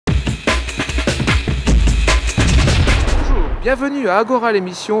Bienvenue à Agora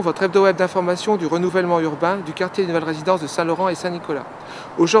l'émission, votre hebdo web d'information du renouvellement urbain du quartier des nouvelles résidences de Saint-Laurent et Saint-Nicolas.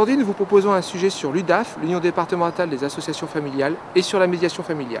 Aujourd'hui, nous vous proposons un sujet sur l'UDAF, l'Union départementale des associations familiales, et sur la médiation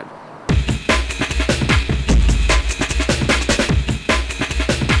familiale.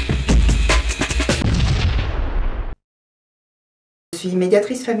 Je suis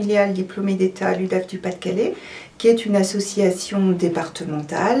médiatrice familiale diplômée d'État à l'UDAF du Pas-de-Calais, qui est une association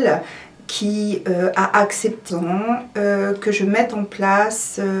départementale qui a accepté que je mette en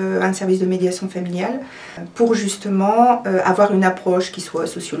place un service de médiation familiale pour justement avoir une approche qui soit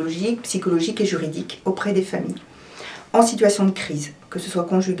sociologique, psychologique et juridique auprès des familles en situation de crise, que ce soit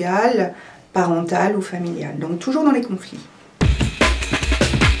conjugale, parentale ou familiale, donc toujours dans les conflits.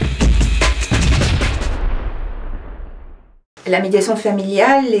 La médiation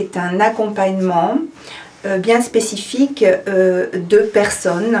familiale est un accompagnement bien spécifique de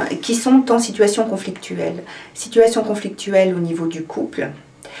personnes qui sont en situation conflictuelle. Situation conflictuelle au niveau du couple,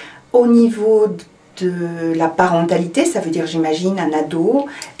 au niveau de la parentalité, ça veut dire j'imagine un ado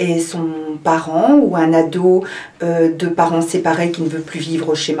et son parent ou un ado de parents séparés qui ne veut plus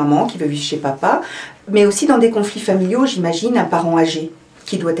vivre chez maman, qui veut vivre chez papa, mais aussi dans des conflits familiaux, j'imagine un parent âgé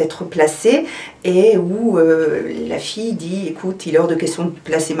qui doit être placé et où la fille dit écoute, il est hors de question de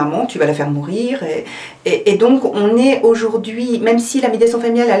placer maman, tu vas la faire mourir et donc on est aujourd'hui, même si la médiation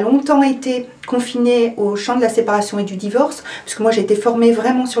familiale a longtemps été confinée au champ de la séparation et du divorce, parce que moi j'ai été formée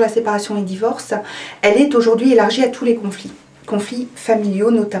vraiment sur la séparation et le divorce, elle est aujourd'hui élargie à tous les conflits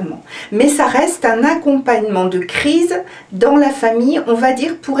familiaux notamment. Mais ça reste un accompagnement de crise dans la famille, on va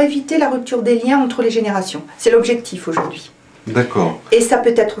dire, pour éviter la rupture des liens entre les générations. C'est l'objectif aujourd'hui. D'accord. Et ça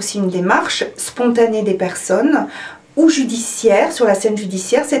peut être aussi une démarche spontanée des personnes ou judiciaire, sur la scène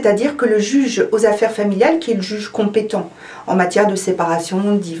judiciaire, c'est-à-dire que le juge aux affaires familiales, qui est le juge compétent en matière de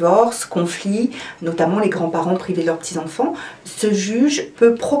séparation, de divorce, conflit, notamment les grands-parents privés de leurs petits-enfants, ce juge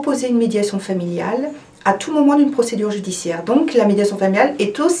peut proposer une médiation familiale à tout moment d'une procédure judiciaire. Donc la médiation familiale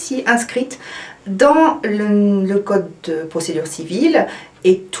est aussi inscrite dans le code de procédure civile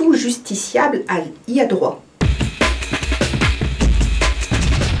et tout justiciable y a droit.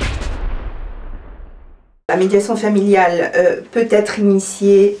 La médiation familiale peut être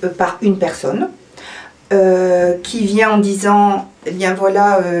initiée par une personne qui vient en disant eh bien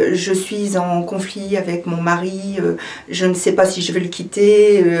voilà, je suis en conflit avec mon mari, je ne sais pas si je veux le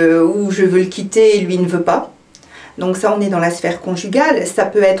quitter ou je veux le quitter et lui ne veut pas. Donc ça, on est dans la sphère conjugale. Ça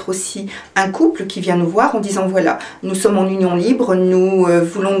peut être aussi un couple qui vient nous voir en disant voilà, nous sommes en union libre, nous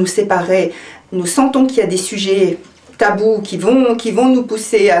voulons nous séparer, nous sentons qu'il y a des sujets tabous qui vont nous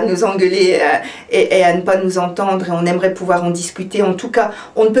pousser à nous engueuler et à ne pas nous entendre et on aimerait pouvoir en discuter. En tout cas,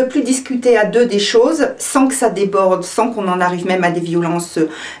 on ne peut plus discuter à deux des choses sans que ça déborde, sans qu'on en arrive même à des violences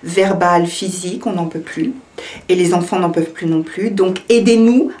verbales, physiques, on n'en peut plus. Et les enfants n'en peuvent plus non plus. Donc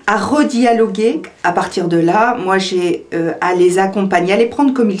aidez-nous à redialoguer. À partir de là, moi j'ai à les accompagner, à les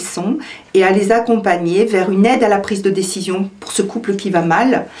prendre comme ils sont et à les accompagner vers une aide à la prise de décision pour ce couple qui va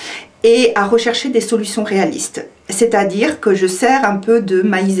mal et à rechercher des solutions réalistes. C'est-à-dire que je sers un peu de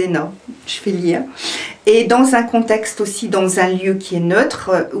maïzena, je fais lire, et dans un contexte aussi, dans un lieu qui est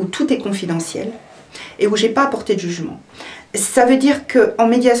neutre, où tout est confidentiel et où j'ai pas apporté de jugement. Ça veut dire qu'en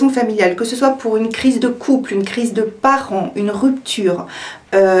médiation familiale, que ce soit pour une crise de couple, une crise de parents, une rupture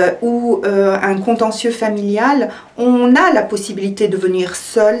ou un contentieux familial, on a la possibilité de venir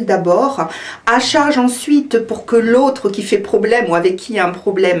seul d'abord, à charge ensuite pour que l'autre qui fait problème ou avec qui il y a un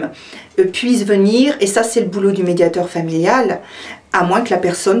problème puisse venir, et ça c'est le boulot du médiateur familial, à moins que la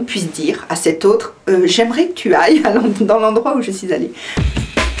personne puisse dire à cet autre « j'aimerais que tu ailles dans l'endroit où je suis allée ».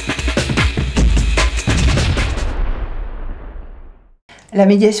 La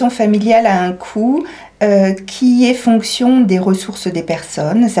médiation familiale a un coût qui est fonction des ressources des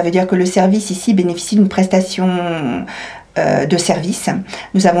personnes. Ça veut dire que le service ici bénéficie d'une prestation de service.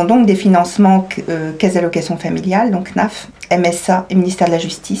 Nous avons donc des financements Caisse d'allocation familiale, donc CNAF, MSA et ministère de la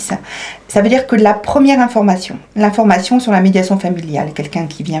Justice. Ça veut dire que la première information, l'information sur la médiation familiale, quelqu'un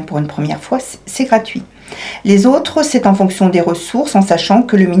qui vient pour une première fois, c'est gratuit. Les autres, c'est en fonction des ressources, en sachant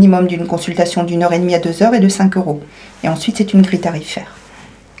que le minimum d'une consultation d'1h30 à 2 heures est de 5 €. Et ensuite, c'est une grille tarifaire.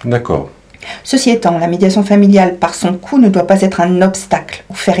 D'accord. Ceci étant, la médiation familiale, par son coût, ne doit pas être un obstacle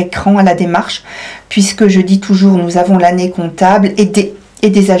ou faire écran à la démarche, puisque je dis toujours, nous avons l'année comptable et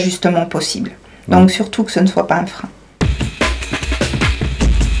des ajustements possibles. Donc surtout que ce ne soit pas un frein.